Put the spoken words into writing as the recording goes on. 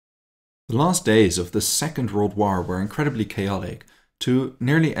The last days of the Second World War were incredibly chaotic. To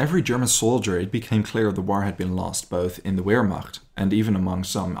nearly every German soldier, it became clear the war had been lost, both in the Wehrmacht and even among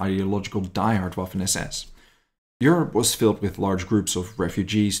some ideological diehard Waffen-SS. Europe was filled with large groups of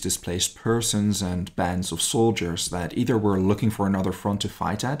refugees, displaced persons, and bands of soldiers that either were looking for another front to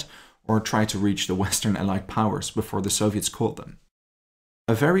fight at or tried to reach the Western Allied powers before the Soviets caught them.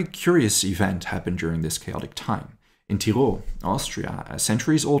 A very curious event happened during this chaotic time. In Tyrol, Austria, a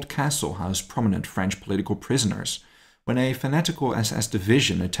centuries-old castle housed prominent French political prisoners. When a fanatical SS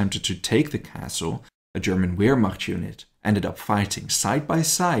division attempted to take the castle, a German Wehrmacht unit ended up fighting side by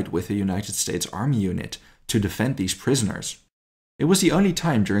side with a United States Army unit to defend these prisoners. It was the only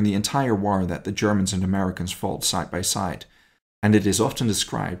time during the entire war that the Germans and Americans fought side by side, and it is often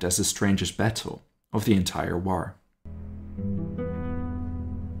described as the strangest battle of the entire war.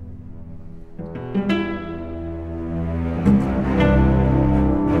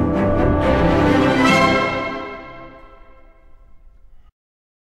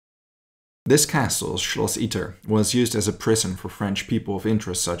 This castle, Schloss Itter, was used as a prison for French people of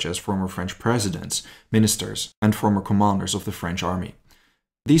interest such as former French presidents, ministers, and former commanders of the French army.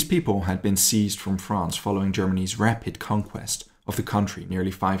 These people had been seized from France following Germany's rapid conquest of the country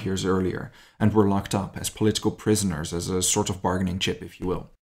nearly 5 years earlier, and were locked up as political prisoners as a sort of bargaining chip, if you will.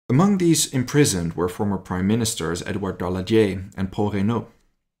 Among these imprisoned were former Prime Ministers Edouard Daladier and Paul Reynaud.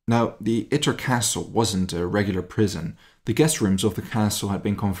 Now, the Itter castle wasn't a regular prison. The guest rooms of the castle had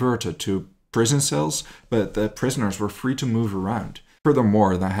been converted to prison cells, but the prisoners were free to move around.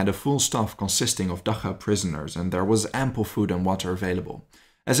 Furthermore, they had a full staff consisting of Dachau prisoners, and there was ample food and water available.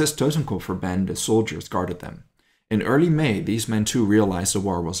 SS Totenkopfverbände soldiers guarded them. In early May, these men too realized the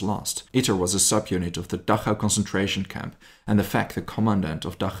war was lost. Itter was a subunit of the Dachau concentration camp, and the fact the commandant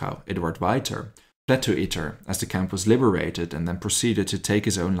of Dachau, Eduard Weiter, fled to Itter as the camp was liberated and then proceeded to take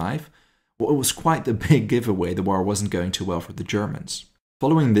his own life, well, it was quite the big giveaway the war wasn't going too well for the Germans.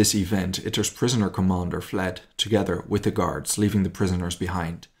 Following this event, Itter's prisoner commander fled, together with the guards, leaving the prisoners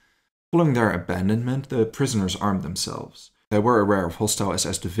behind. Following their abandonment, the prisoners armed themselves. They were aware of hostile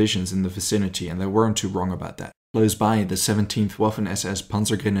SS divisions in the vicinity, and they weren't too wrong about that. Close by, the 17th Waffen-SS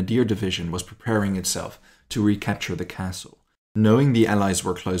Panzergrenadier Division was preparing itself to recapture the castle. Knowing the Allies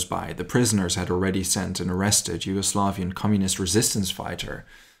were close by, the prisoners had already sent an arrested Yugoslavian communist resistance fighter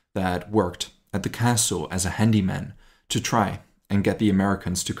that worked at the castle as a handyman to try and get the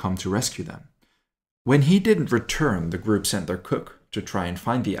Americans to come to rescue them. When he didn't return, the group sent their cook to try and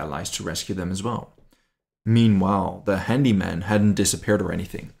find the Allies to rescue them as well. Meanwhile, the handyman hadn't disappeared or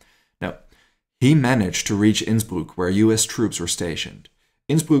anything. Now, he managed to reach Innsbruck, where US troops were stationed.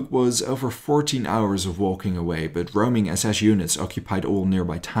 Innsbruck was over 14 hours of walking away, but roaming SS units occupied all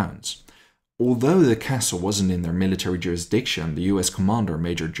nearby towns. Although the castle wasn't in their military jurisdiction, the US commander,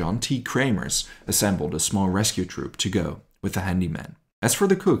 Major John T. Kramers, assembled a small rescue troop to go with the handyman. As for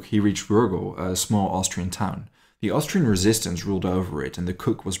the cook, he reached Wurgel, a small Austrian town. The Austrian resistance ruled over it, and the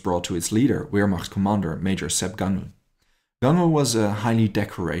cook was brought to its leader, Wehrmacht commander Major Sepp Gangl. Gangl was a highly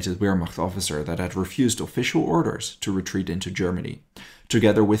decorated Wehrmacht officer that had refused official orders to retreat into Germany.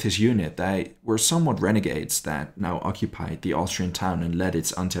 Together with his unit, they were somewhat renegades that now occupied the Austrian town and led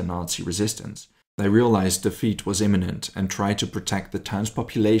its anti-Nazi resistance. They realized defeat was imminent and tried to protect the town's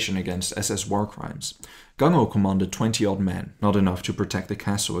population against SS war crimes. Gangl commanded 20-odd men, not enough to protect the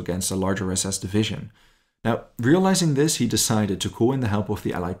castle against a larger SS division. Now, realizing this, he decided to call in the help of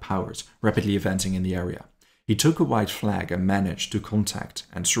the Allied powers, rapidly advancing in the area. He took a white flag and managed to contact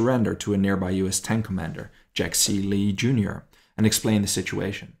and surrender to a nearby US tank commander, Jack C. Lee Jr., and explain the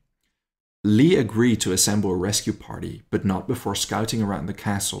situation. Lee agreed to assemble a rescue party, but not before scouting around the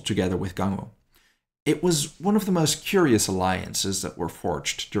castle together with Gangl. It was one of the most curious alliances that were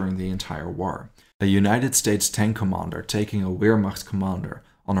forged during the entire war. A United States tank commander taking a Wehrmacht commander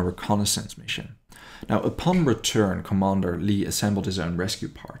on a reconnaissance mission. Now, upon return, Commander Lee assembled his own rescue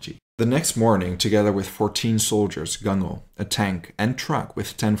party. The next morning, together with 14 soldiers, Gangl, a tank, and truck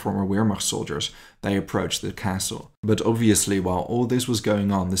with 10 former Wehrmacht soldiers, they approached the castle. But obviously, while all this was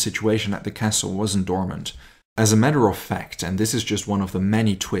going on, the situation at the castle wasn't dormant. As a matter of fact, and this is just one of the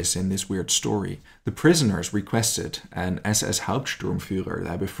many twists in this weird story, the prisoners requested an SS Hauptsturmführer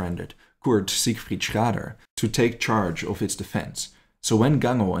they befriended, Kurt Siegfried Schrader, to take charge of its defense. So when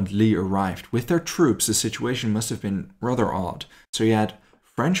Gangl and Lee arrived with their troops, the situation must have been rather odd. So you had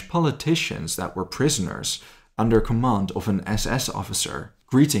French politicians that were prisoners under command of an SS officer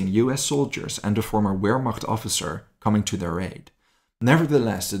greeting US soldiers and a former Wehrmacht officer coming to their aid.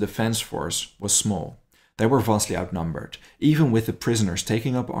 Nevertheless, the defense force was small. They were vastly outnumbered. Even with the prisoners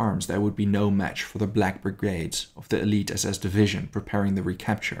taking up arms, there would be no match for the Black Brigades of the elite SS division preparing the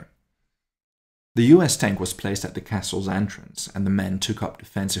recapture. The US tank was placed at the castle's entrance, and the men took up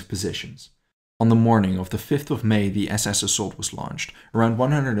defensive positions. On the morning of the 5th of May, the SS assault was launched. Around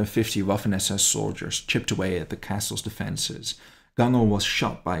 150 Waffen-SS soldiers chipped away at the castle's defenses. Gangel was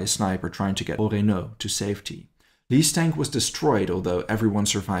shot by a sniper trying to get Renault to safety. Lee's tank was destroyed, although everyone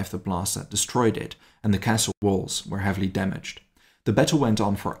survived the blast that destroyed it, and the castle walls were heavily damaged. The battle went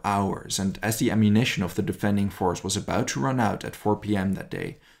on for hours, and as the ammunition of the defending force was about to run out at 4 p.m. that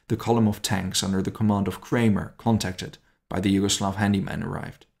day, the column of tanks under the command of Kramer, contacted by the Yugoslav handyman,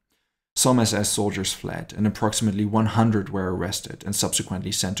 arrived. Some SS soldiers fled, and approximately 100 were arrested and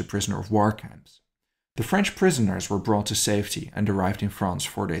subsequently sent to prisoner of war camps. The French prisoners were brought to safety and arrived in France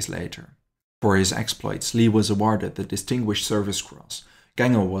 4 days later. For his exploits, Lee was awarded the Distinguished Service Cross.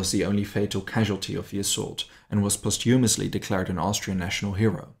 Gangel was the only fatal casualty of the assault and was posthumously declared an Austrian national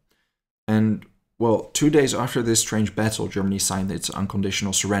hero. And, well, 2 days after this strange battle, Germany signed its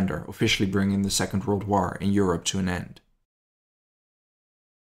unconditional surrender, officially bringing the Second World War in Europe to an end.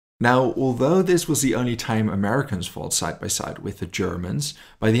 Now, although this was the only time Americans fought side by side with the Germans,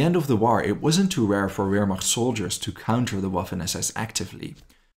 by the end of the war it wasn't too rare for Wehrmacht soldiers to counter the Waffen-SS actively.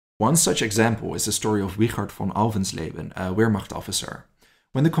 One such example is the story of Wichert von Alvensleben, a Wehrmacht officer.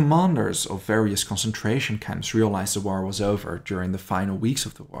 When the commanders of various concentration camps realized the war was over during the final weeks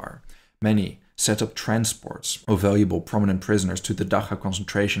of the war, many set up transports of valuable prominent prisoners to the Dachau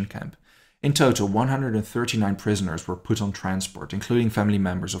concentration camp. In total, 139 prisoners were put on transport, including family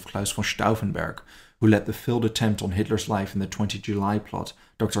members of Klaus von Stauffenberg, who led the failed attempt on Hitler's life in the 20 July plot,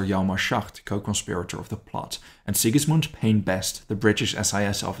 Dr. Hjalmar Schacht, co-conspirator of the plot, and Sigismund Payne Best, the British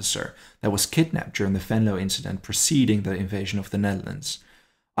SIS officer that was kidnapped during the Venlo incident preceding the invasion of the Netherlands.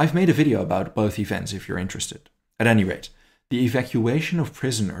 I've made a video about both events if you're interested. At any rate, the evacuation of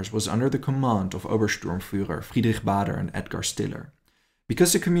prisoners was under the command of Obersturmführer Friedrich Bader and Edgar Stiller.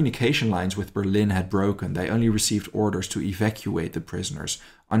 Because the communication lines with Berlin had broken, they only received orders to evacuate the prisoners,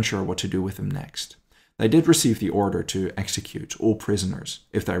 unsure what to do with them next. They did receive the order to execute all prisoners,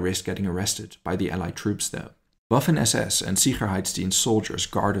 if they risked getting arrested by the Allied troops though. Waffen-SS and Sicherheitsdienst soldiers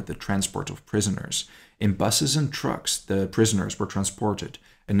guarded the transport of prisoners. In buses and trucks, the prisoners were transported,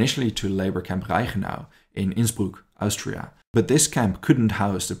 initially to labor camp Reichenau in Innsbruck, Austria. But this camp couldn't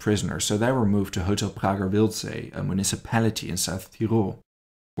house the prisoners, so they were moved to Hotel Prager Wildsee, a municipality in South Tyrol,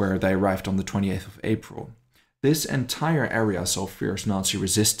 where they arrived on the 28th of April. This entire area saw fierce Nazi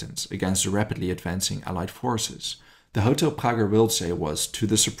resistance against the rapidly advancing Allied forces. The Hotel Prager Wildsee was, to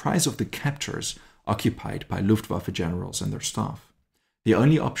the surprise of the captors, occupied by Luftwaffe generals and their staff. The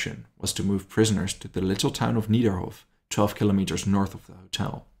only option was to move prisoners to the little town of Niederhof, 12 kilometers north of the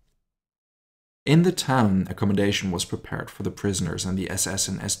hotel. In the town, accommodation was prepared for the prisoners and the SS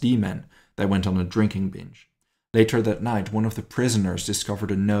and SD men that went on a drinking binge. Later that night, one of the prisoners discovered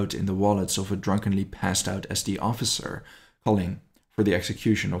a note in the wallets of a drunkenly passed out SD officer calling for the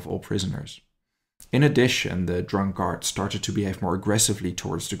execution of all prisoners. In addition, the drunk guard started to behave more aggressively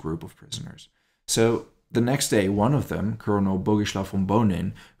towards the group of prisoners. So the next day, one of them, Colonel Bogislav von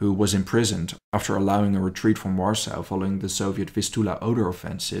Bonin, who was imprisoned after allowing a retreat from Warsaw following the Soviet Vistula-Oder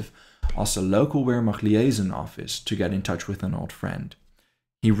offensive, asked a local Wehrmacht liaison office to get in touch with an old friend.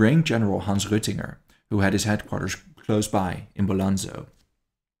 He rang General Hans Rüttinger, who had his headquarters close by in Bolanzo.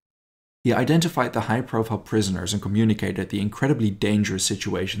 He identified the high-profile prisoners and communicated the incredibly dangerous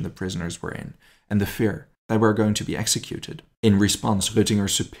situation the prisoners were in, and the fear they were going to be executed. In response,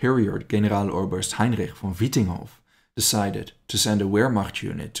 Rüttinger's superior, Generaloberst Heinrich von Wittinghoff, decided to send a Wehrmacht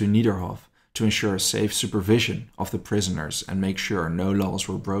unit to Niederhof to ensure safe supervision of the prisoners and make sure no laws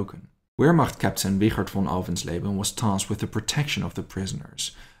were broken. Wehrmacht Captain Wichert von Alvensleben was tasked with the protection of the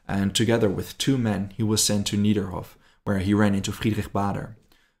prisoners, and together with 2 men he was sent to Niederhof, where he ran into Friedrich Bader.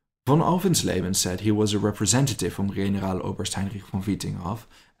 Von Alvensleben said he was a representative from Generaloberst Heinrich von Wittinghoff,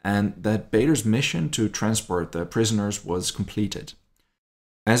 and that Bader's mission to transport the prisoners was completed.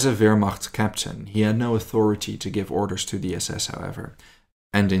 As a Wehrmacht captain, he had no authority to give orders to the SS, however,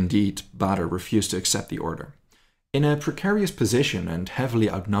 and indeed, Bader refused to accept the order. In a precarious position and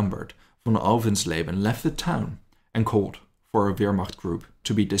heavily outnumbered, von Alvensleben left the town and called for a Wehrmacht group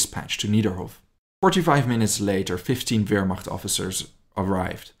to be dispatched to Niederhof. 45 minutes later, 15 Wehrmacht officers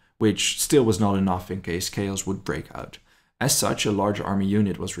arrived, which still was not enough in case chaos would break out. As such, a large army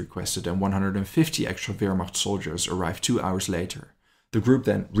unit was requested and 150 extra Wehrmacht soldiers arrived 2 hours later. The group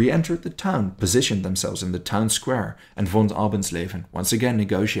then re-entered the town, positioned themselves in the town square, and von Alvensleben once again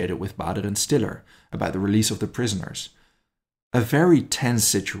negotiated with Bader and Stiller about the release of the prisoners. A very tense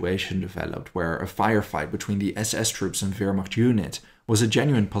situation developed where a firefight between the SS troops and Wehrmacht unit was a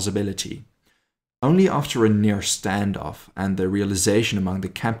genuine possibility. Only after a near standoff and the realization among the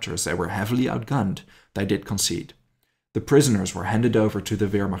captors they were heavily outgunned, they did concede. The prisoners were handed over to the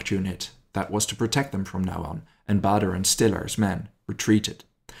Wehrmacht unit that was to protect them from now on, and Bader and Stiller's men retreated.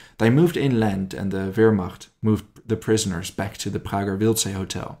 They moved inland and the Wehrmacht moved the prisoners back to the Prager Wildsee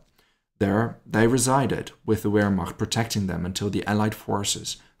Hotel. There they resided, with the Wehrmacht protecting them until the Allied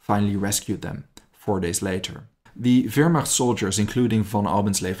forces finally rescued them 4 days later. The Wehrmacht soldiers, including von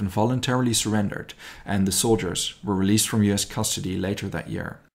Albensleben, voluntarily surrendered, and the soldiers were released from US custody later that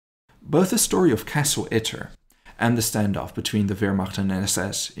year. Both the story of Castle Itter and the standoff between the Wehrmacht and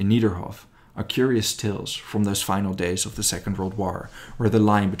SS in Niederhof are curious tales from those final days of the Second World War, where the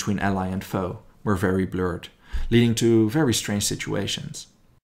line between ally and foe were very blurred, leading to very strange situations.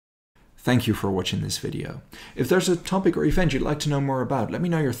 Thank you for watching this video. If there's a topic or event you'd like to know more about, let me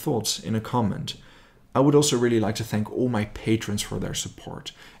know your thoughts in a comment. I would also really like to thank all my patrons for their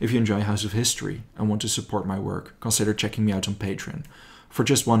support. If you enjoy House of History and want to support my work, consider checking me out on Patreon. For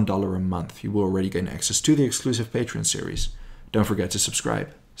just $1 a month, you will already gain access to the exclusive Patreon series. Don't forget to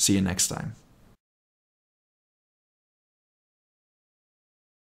subscribe. See you next time.